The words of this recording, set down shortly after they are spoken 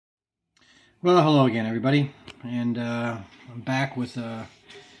Well, hello again, everybody, and I'm back with a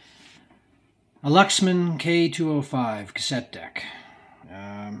Luxman K205 cassette deck.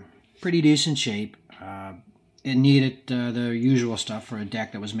 Pretty decent shape. It needed the usual stuff for a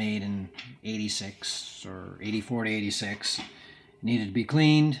deck that was made in 86 or 84 to 86. It needed to be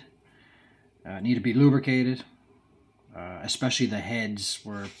cleaned, needed to be lubricated, especially the heads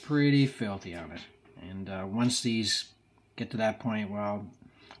were pretty filthy on it. And once these get to that point, well,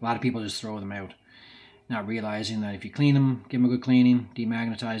 a lot of people just throw them out, not realizing that if you clean them, give them a good cleaning,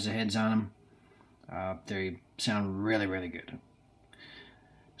 demagnetize the heads on them, they sound really, really good.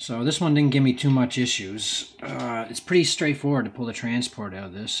 So this one didn't give me too much issues. It's pretty straightforward to pull the transport out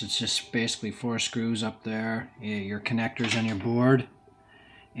of this. It's just basically 4 screws up there, your connectors on your board,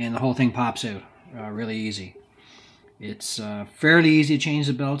 and the whole thing pops out. Really easy. It's fairly easy to change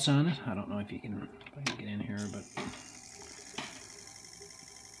the belts on it. I don't know if I can get in here, but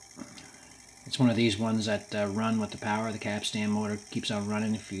it's one of these ones that run with the power. The capstan motor keeps on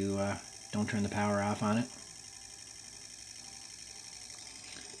running if you don't turn the power off on it.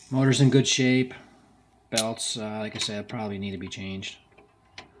 Motor's in good shape. Belts, like I said, probably need to be changed.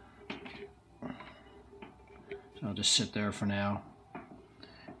 So I'll just sit there for now.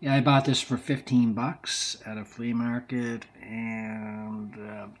 Yeah, I bought this for 15 bucks at a flea market and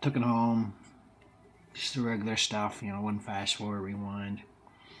took it home. Just the regular stuff, you know, one fast forward, rewind.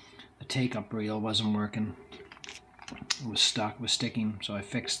 The take-up reel wasn't working. It was stuck, was sticking, so I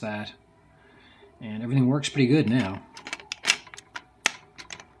fixed that. And everything works pretty good now.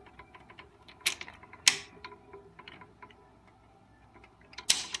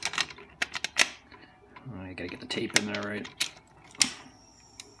 I gotta get the tape in there right.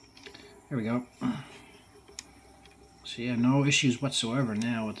 There we go. So yeah, no issues whatsoever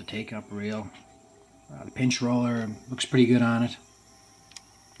now with the take-up reel. The pinch roller looks pretty good on it.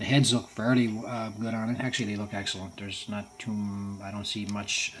 The heads look fairly good on it. Actually, they look excellent. There's not too, I don't see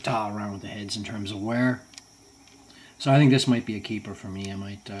much at all around with the heads in terms of wear. So I think this might be a keeper for me. I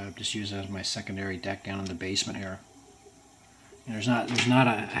might just use it as my secondary deck down in the basement here. And there's not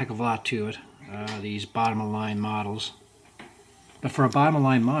a heck of a lot to it. These bottom of line models, but for a bottom of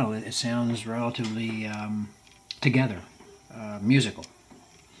line model, it sounds relatively together, musical.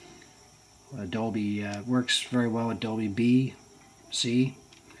 Dolby works very well with Dolby B, C.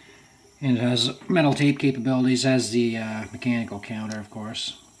 And it has metal tape capabilities, has the mechanical counter, of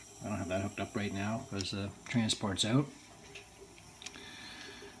course. I don't have that hooked up right now because the transport's out.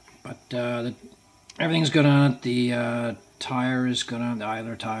 But everything's good on it. The tire is good on it. The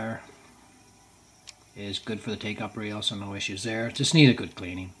idler tire is good for the take-up reel, so no issues there. Just need a good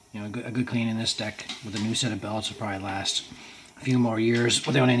cleaning. You know, a good cleaning this deck with a new set of belts will probably last a few more years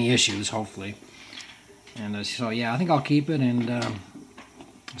without any issues, hopefully. And so yeah, I think I'll keep it and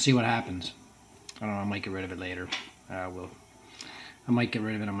see what happens. I don't know, I might get rid of it later. I might get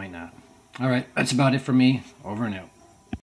rid of it, I might not. Alright, that's about it for me. Over and out.